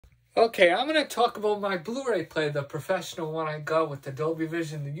Okay, I'm going to talk about my Blu-ray player, the professional one I got with the Dolby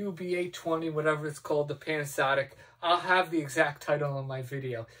Vision, the UB820, whatever it's called, the Panasonic. I'll have the exact title on my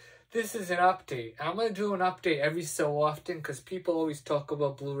video. This is an update. I'm going to do an update every so often because people always talk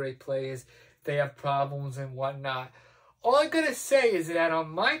about Blu-ray players. They have problems and whatnot. All I got to say is that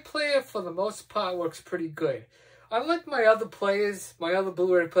on my player, for the most part, works pretty good. Unlike my other players, my other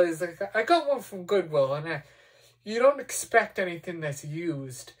Blu-ray players, like I got one from Goodwill, and you don't expect anything that's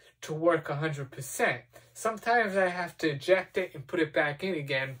used to work 100%. Sometimes I have to eject it and put it back in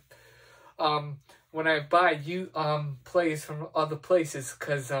again when I buy plays from other places,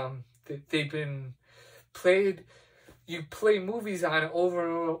 because they've been played. You play movies on it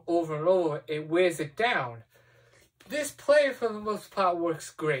over and over and over, it wears it down. This player, for the most part,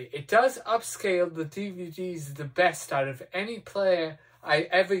 works great. It does upscale the DVDs the best out of any player I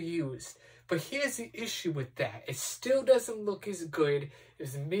ever used. But here's the issue with that. It still doesn't look as good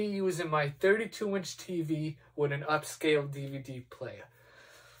as me using my 32-inch TV with an upscaled DVD player.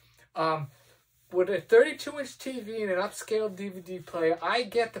 With a 32-inch TV and an upscaled DVD player, I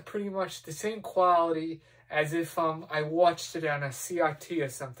get pretty much the same quality as if I watched it on a CRT or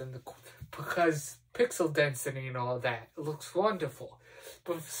something, because pixel density and all that. It looks wonderful.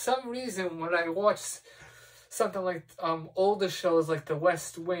 But for some reason, when I watch something like older shows like The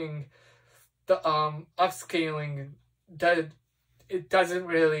West Wing, the upscaling doesn't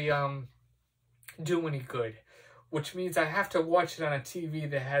really do any good, which means I have to watch it on a TV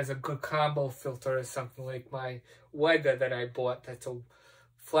that has a good combo filter or something, like my Wega that I bought that's a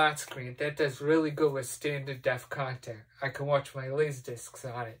flat screen. That does really good with standard def content. I can watch my Laserdiscs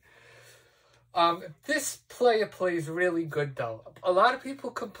on it. This player plays really good though. A lot of people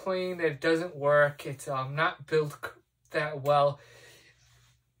complain that it doesn't work. It's not built that well.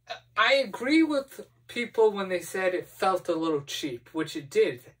 I agree with people when they said it felt a little cheap, which it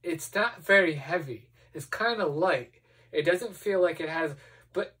did. It's not very heavy. It's kind of light. It doesn't feel like it has,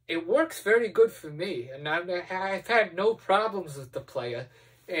 but it works very good for me. And I've had no problems with the player.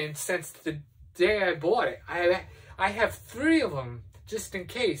 And since the day I bought it, I have 3 of them just in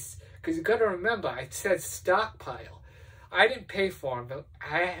case. Because you got to remember, it says stockpile. I didn't pay for them, but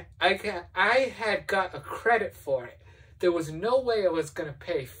I had got a credit for it. There was no way I was going to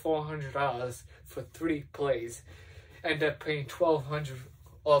pay $400 for 3 plays. End up paying $1,200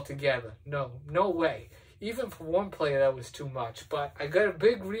 altogether. No way. Even for one player, that was too much. But I got a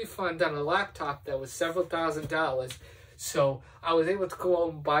big refund on a laptop that was several $1,000s. So I was able to go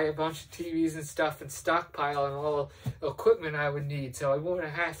out and buy a bunch of TVs and stuff and stockpile and all the equipment I would need. So I won't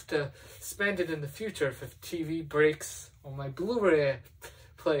have to spend it in the future if a TV breaks or my Blu-ray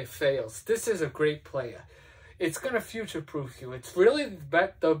player fails. This is a great player. It's going to future-proof you. It's really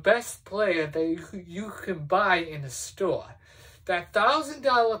the best player that you can buy in a store. That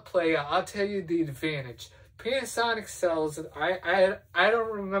 $1,000 player, I'll tell you the advantage. Panasonic sells it. I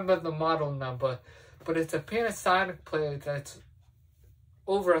don't remember the model number, but it's a Panasonic player that's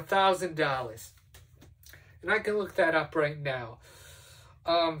over $1,000. And I can look that up right now.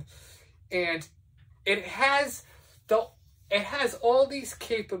 And it has all these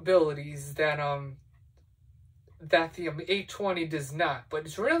capabilities that the 820 does not, but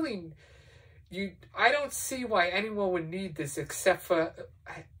it's really, I don't see why anyone would need this except for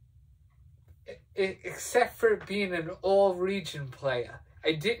it being an all-region player.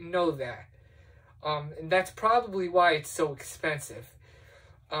 I didn't know that. And that's probably why it's so expensive.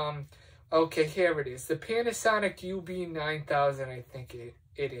 Okay, here it is. The Panasonic UB9000, I think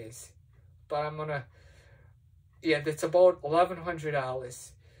it is. But I'm gonna, yeah, that's about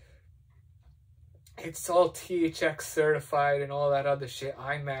 $1,100. It's all THX certified and all that other shit.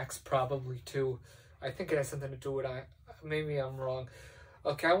 IMAX probably too. I think it has something to do with maybe I'm wrong.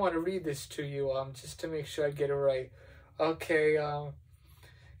 Okay, I want to read this to you just to make sure I get it right. Okay,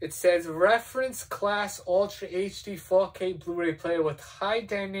 it says reference class Ultra HD 4K Blu-ray player with high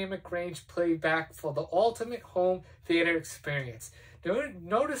dynamic range playback for the ultimate home theater experience.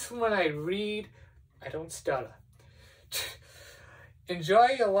 Notice when I read, I don't stutter. Enjoy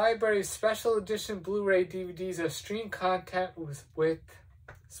your library of special edition Blu-ray DVDs or stream content with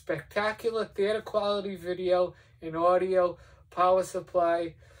spectacular theater quality video and audio, power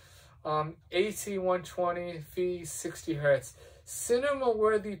supply, AC 120V 60 Hz,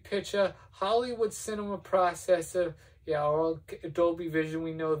 cinema-worthy picture, Hollywood cinema processor, yeah, or Dolby Vision,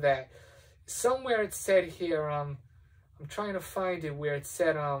 we know that. Somewhere it said here, I'm trying to find it where it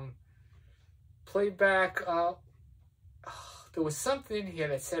said, playback, there was something in here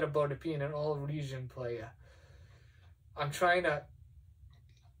that said about it being an all-region player. I'm trying to,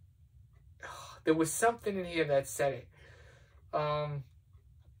 there was something in here that said it.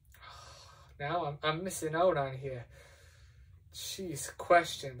 Now I'm missing out on here. Jeez,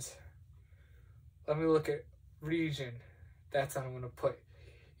 questions. Let me look at region. That's what I'm going to put.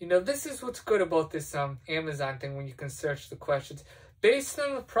 You know, this is what's good about this Amazon thing when you can search the questions. Based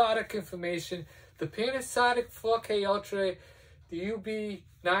on the product information, the Panasonic 4K Ultra, the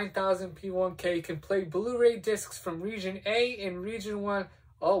UB820-P1K can play Blu-ray discs from Region A and Region 1.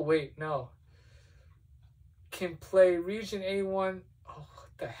 Oh, wait, no. Can play Region A1. Oh, what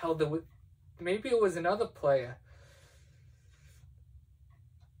the hell? Maybe it was another player.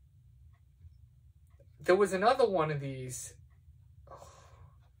 There was another one of these.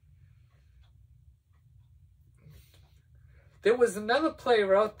 There was another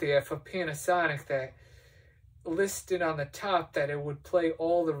player out there for Panasonic that listed on the top that it would play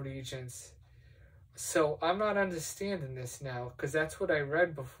all the regions. So I'm not understanding this now because that's what I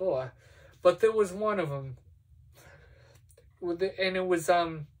read before. But there was one of them. And it was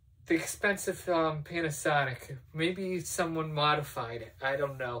the expensive Panasonic. Maybe someone modified it. I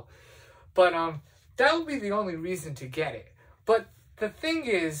don't know. But that would be the only reason to get it. But the thing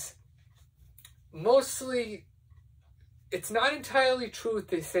is, mostly, it's not entirely true what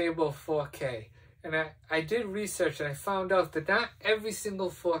they say about 4K. And I did research and I found out that not every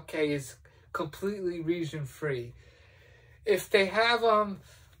single 4K is completely region free. If they have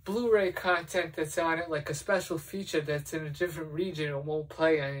Blu-ray content that's on it, like a special feature that's in a different region, it won't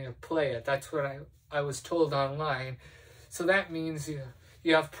play on your player. That's what I was told online. So that means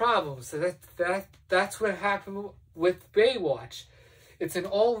you have problems. So that's what happened with Baywatch. It's an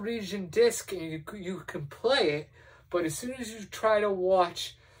all-region disc and you can play it, but as soon as you try to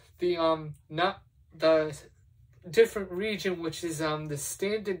watch the not the different region, which is the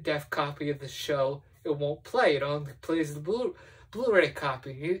standard def copy of the show, it won't play. It only plays the Blu-ray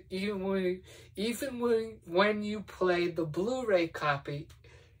copy. Even when you play the Blu-ray copy,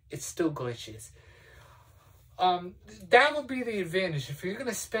 it still glitches. That would be the advantage. If you're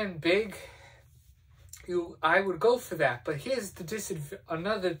gonna spend big, I would go for that. But here's the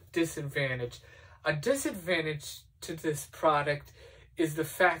another disadvantage. A disadvantage to this product is the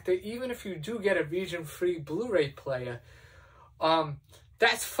fact that even if you do get a region-free Blu-ray player,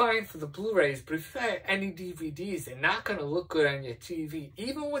 that's fine for the Blu-rays, but if you have any DVDs, they're not going to look good on your TV.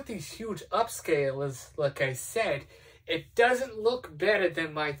 Even with these huge upscalers, like I said, it doesn't look better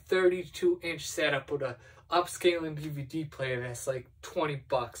than my 32-inch setup with a upscaling DVD player that's like 20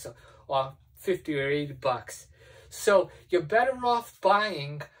 bucks or 50 or 80 bucks. So you're better off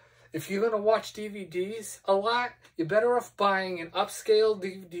buying, if you're going to watch DVDs a lot, you're better off buying an upscale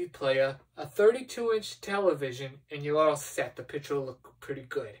DVD player, a 32-inch television, and you're all set. The picture will look pretty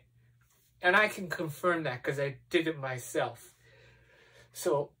good. And I can confirm that because I did it myself.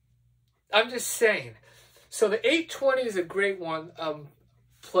 So, I'm just saying. So the 820 is a great one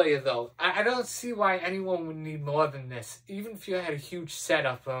player, though. I don't see why anyone would need more than this, even if you had a huge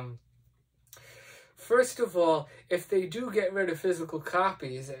setup. First of all, if they do get rid of physical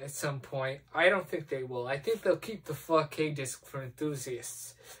copies at some point, I don't think they will. I think they'll keep the 4K disc for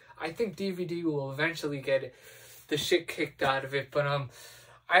enthusiasts. I think DVD will eventually get the shit kicked out of it, but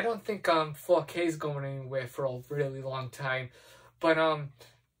I don't think 4K is going anywhere for a really long time. But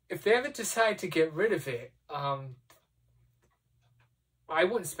if they ever decide to get rid of it, I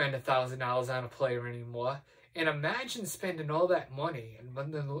wouldn't spend $1,000 on a player anymore. And imagine spending all that money and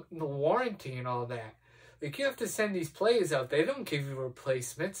the warranty and all that. Like, you have to send these players out. They don't give you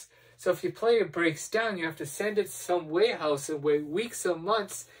replacements. So if your player breaks down, you have to send it to some warehouse and wait weeks or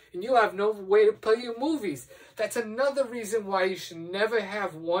months, and you have no way to play your movies. That's another reason why you should never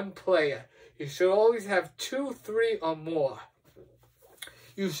have one player. You should always have 2, 3, or more.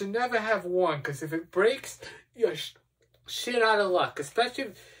 You should never have one, because if it breaks, you're shit out of luck.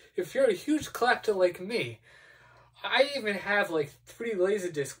 Especially if you're a huge collector like me. I even have like 3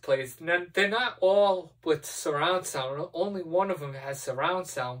 Laserdisc players. Now, they're not all with surround sound. Only one of them has surround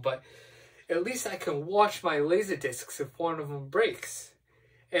sound, but at least I can watch my Laserdiscs if one of them breaks.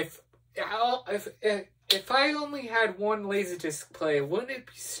 If I only had one Laserdisc player, wouldn't it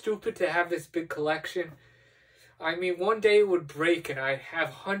be stupid to have this big collection? I mean, one day it would break and I'd have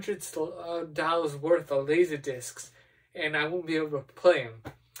hundreds of dollars worth of Laserdiscs, and I wouldn't be able to play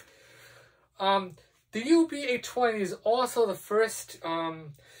them. The UB820 is also the first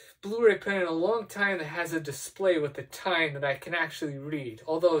Blu-ray player in a long time that has a display with the time that I can actually read,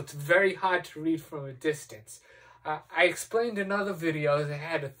 although it's very hard to read from a distance. I explained in other videos I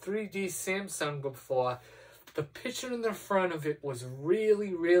had a 3D Samsung before. The picture in the front of it was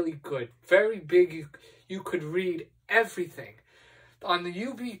really, really good. Very big. You could read everything. On the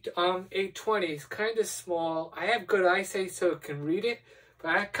UB820, it's kind of small. I have good eyesight so it can read it,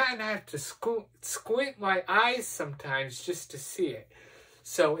 but I kind of have to squint my eyes sometimes just to see it.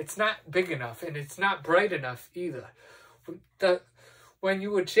 So it's not big enough, and it's not bright enough either. When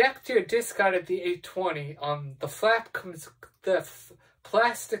you eject your disc out of the 820, the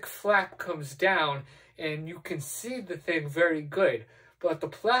plastic flap comes down, and you can see the thing very good. But the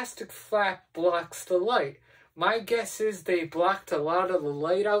plastic flap blocks the light. My guess is they blocked a lot of the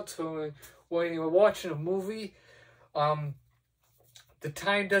light out, so when you're watching a movie, the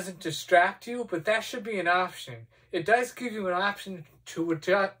time doesn't distract you, but that should be an option. It does give you an option to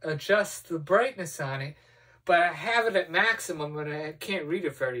adjust the brightness on it, but I have it at maximum and I can't read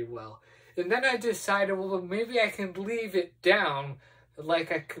it very well. And then I decided, well, maybe I can leave it down,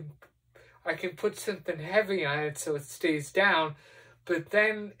 like I can put something heavy on it so it stays down, but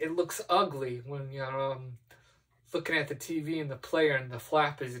then it looks ugly when you're looking at the TV and the player and the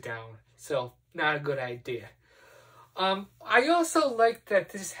flap is down. So, not a good idea. I also like that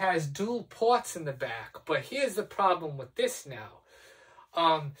this has dual ports in the back, but here's the problem with this now.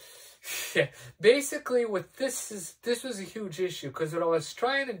 Basically, with this was a huge issue, because what I was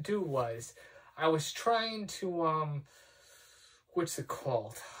trying to do was, I was trying to, what's it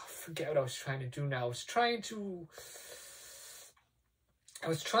called? I forget what I was trying to do now. I was trying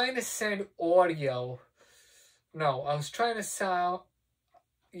to send audio. No, I was trying to send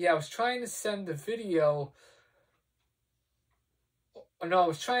the video. No, I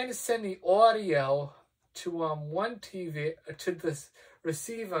was trying to send the audio to one TV, to the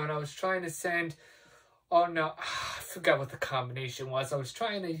receiver, and I was trying to send, oh no, I forgot what the combination was. I was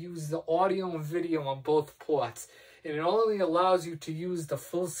trying to use the audio and video on both ports, and it only allows you to use the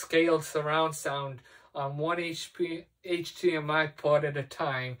full scale surround sound on one HDMI port at a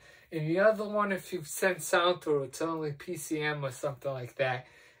time, and the other one, if you send sound through, it's only PCM or something like that,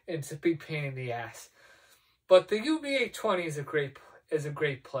 and it's a big pain in the ass. But the UB820 is a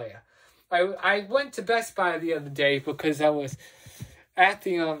great player. I went to Best Buy the other day because I was at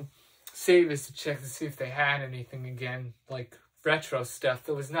the Savers to check to see if they had anything again, like retro stuff.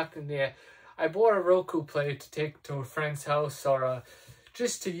 There was nothing there. I bought a Roku player to take to a friend's house, or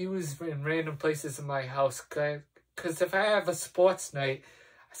just to use in random places in my house. Because if I have a sports night,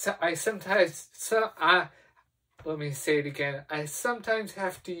 I sometimes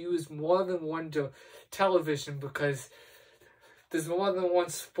have to use more than one television, because there's more than one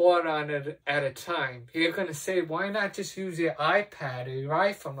sport on it at a time. You're going to say, why not just use your iPad or your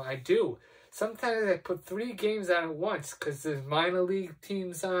iPhone? I do. Sometimes I put 3 games on at once, because there's minor league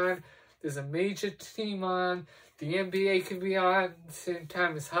teams on, there's a major team on, the NBA can be on at the same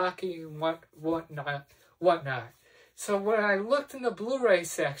time as hockey and whatnot. So when I looked in the Blu-ray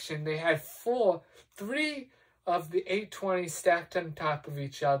section, they had 3 of the 820 stacked on top of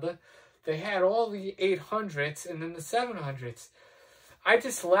each other. They had all the 800s and then the 700s. I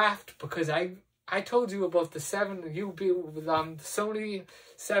just laughed because I told you about the Sony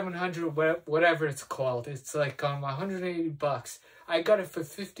 700, whatever it's called. It's like $180. I got it for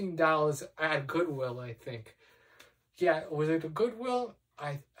 $15 at Goodwill, I think. Yeah, was it a Goodwill?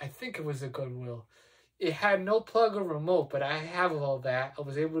 I think it was a Goodwill. It had no plug or remote, but I have all that. I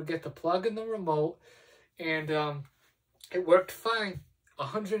was able to get the plug and the remote, and it worked fine.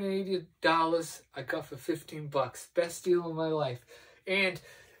 $180 I got for $15. Best deal of my life. And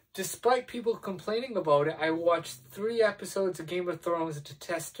despite people complaining about it, I watched 3 episodes of Game of Thrones to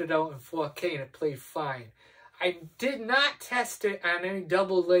test it out in 4K, and it played fine. I did not test it on any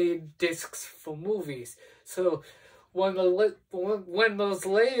double-layered discs for movies. So when those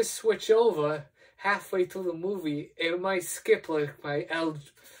layers switch over halfway through the movie, it might skip like my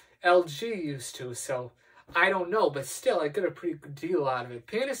LG used to. So I don't know, but still, I got a pretty good deal out of it.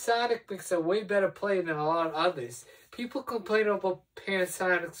 Panasonic makes a way better player than a lot of others. People complain about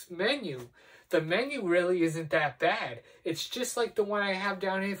Panasonic's menu. The menu really isn't that bad. It's just like the one I have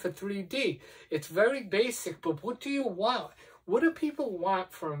down here for 3D. It's very basic, but what do you want? What do people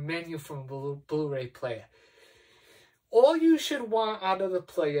want for a menu from a Blu-ray player? All you should want out of the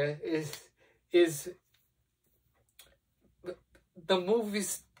player is the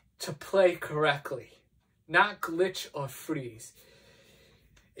movies to play correctly, not glitch or freeze.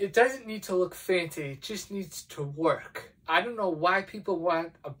 It doesn't need to look fancy, it just needs to work. I don't know why people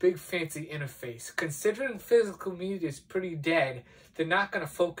want a big fancy interface. Considering physical media is pretty dead, they're not going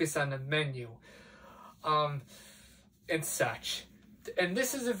to focus on the menu and such. And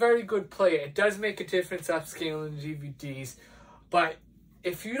this is a very good player. It does make a difference upscaling DVDs, but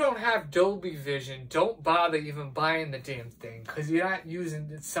if you don't have Dolby Vision, don't bother even buying the damn thing, because you're not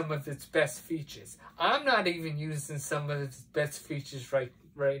using some of its best features. I'm not even using some of its best features right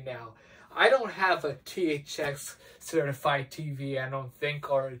now. I don't have a THX certified TV, I don't think,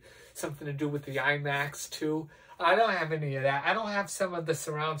 or something to do with the IMAX too. I don't have any of that. I don't have some of the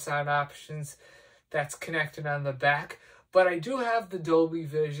surround sound options that's connected on the back, but I do have the Dolby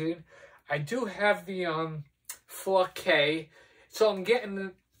Vision. I do have the 4K, so I'm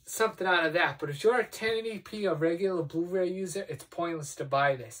getting something out of that. But if you're a 1080p or regular Blu-ray user, it's pointless to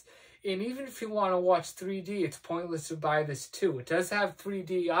buy this. And even if you want to watch 3D, it's pointless to buy this too. It does have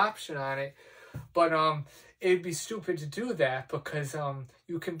 3D option on it, but it'd be stupid to do that because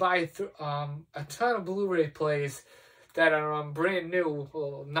you can buy a ton of Blu-ray plays that are brand new.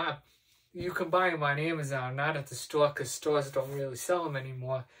 Well, you can buy them on Amazon, not at the store, because stores don't really sell them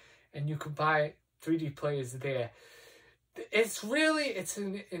anymore. And you can buy 3D players there. It's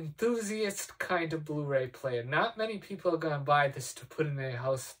an enthusiast kind of Blu-ray player. Not many people are going to buy this to put in their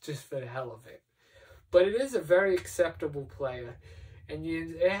house just for the hell of it. But it is a very acceptable player. And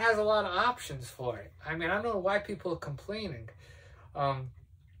it has a lot of options for it. I mean, I don't know why people are complaining.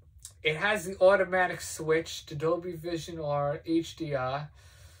 It has the automatic switch to Dolby Vision or HDR,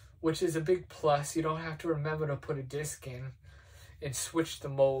 which is a big plus. You don't have to remember to put a disc in and switch the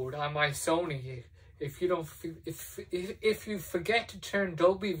mode. On my Sony, if you forget to turn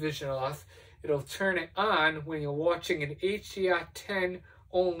Dolby Vision off, it'll turn it on when you're watching an HDR10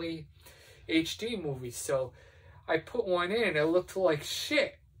 only HD movie. So I put one in and it looked like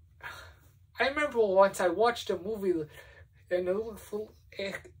shit. I remember once I watched a movie and it looked,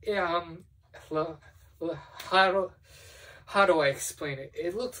 how do I explain it?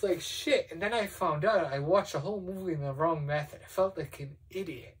 It looked like shit, and then I found out I watched the whole movie in the wrong method. I felt like an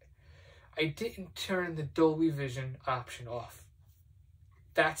idiot. I didn't turn the Dolby Vision option off.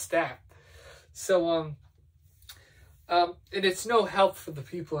 That's that. So, and it's no help for the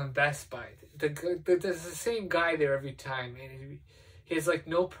people in Best Buy. There's the same guy there every time, and he has like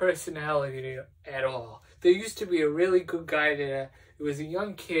no personality at all. There used to be a really good guy there. It was a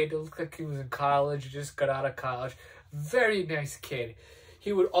young kid. It looked like he was in college, just got out of college. Very nice kid.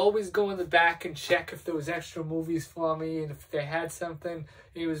 He would always go in the back and check if there was extra movies for me and if they had something.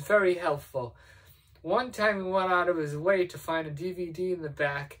 He was very helpful. One time he went out of his way to find a DVD in the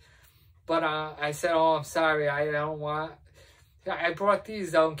back, but I said, "Oh, I'm sorry, I brought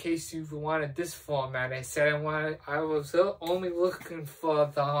these out in case you wanted this format." I said I was only looking for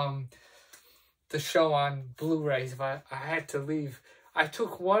the show on Blu-rays. If I had to leave, I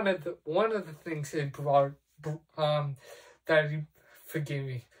took one of the things he brought. Forgive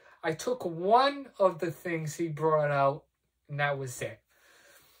me. I took one of the things he brought out, and that was it.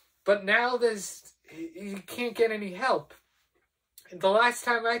 But now you can't get any help. The last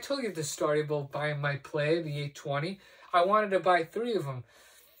time I told you the story about buying my player, the 820, I wanted to buy 3 of them.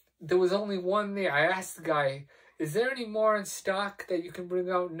 There was only one there. I asked the guy, "Is there any more in stock that you can bring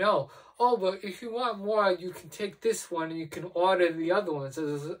out?" "No." "Oh, but if you want more, you can take this one and you can order the other ones." I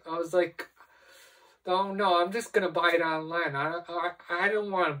was like, "Oh, no, I'm just going to buy it online. I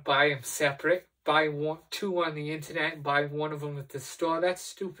don't want to buy them separate. Buy 2 on the internet and buy one of them at the store. That's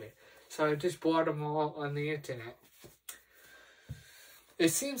stupid." So I just bought them all on the internet. It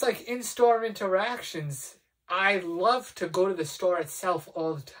seems like in-store interactions, I love to go to the store itself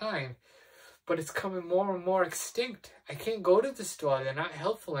all the time, but it's coming more and more extinct. I can't go to the store. They're not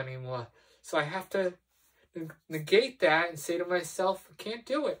helpful anymore. So I have to negate that and say to myself, I can't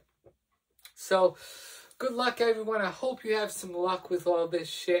do it. So, good luck, everyone. I hope you have some luck with all this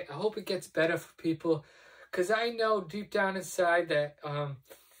shit. I hope it gets better for people. Because I know deep down inside that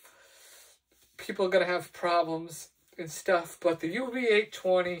people are going to have problems and stuff. But the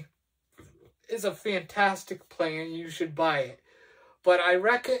UB820 is a fantastic player and you should buy it. But I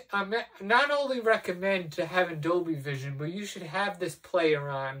not only recommend to having Dolby Vision, but you should have this player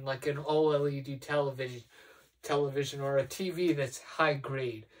on like an OLED television or a TV that's high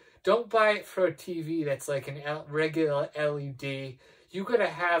grade. Don't buy it for a TV that's like a regular LED. You gotta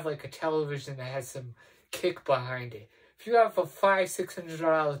have like a television that has some kick behind it. If you have a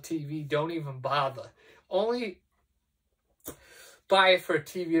 $500-600 TV, don't even bother. Only buy it for a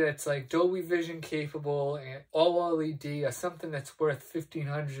TV that's like Dolby Vision capable and OLED or something that's worth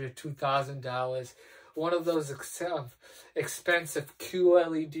 $1,500 to $2,000. One of those expensive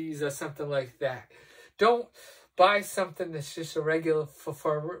QLEDs or something like that. Don't buy something that's just a regular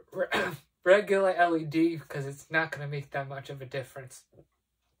regular LED because it's not going to make that much of a difference.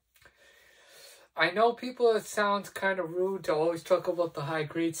 I know people, it sounds kind of rude to always talk about the high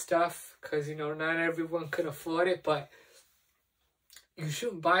grade stuff because, you know, not everyone can afford it, but you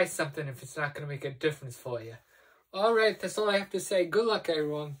shouldn't buy something if it's not going to make a difference for you. Alright, that's all I have to say. Good luck,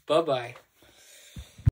 everyone. Bye-bye.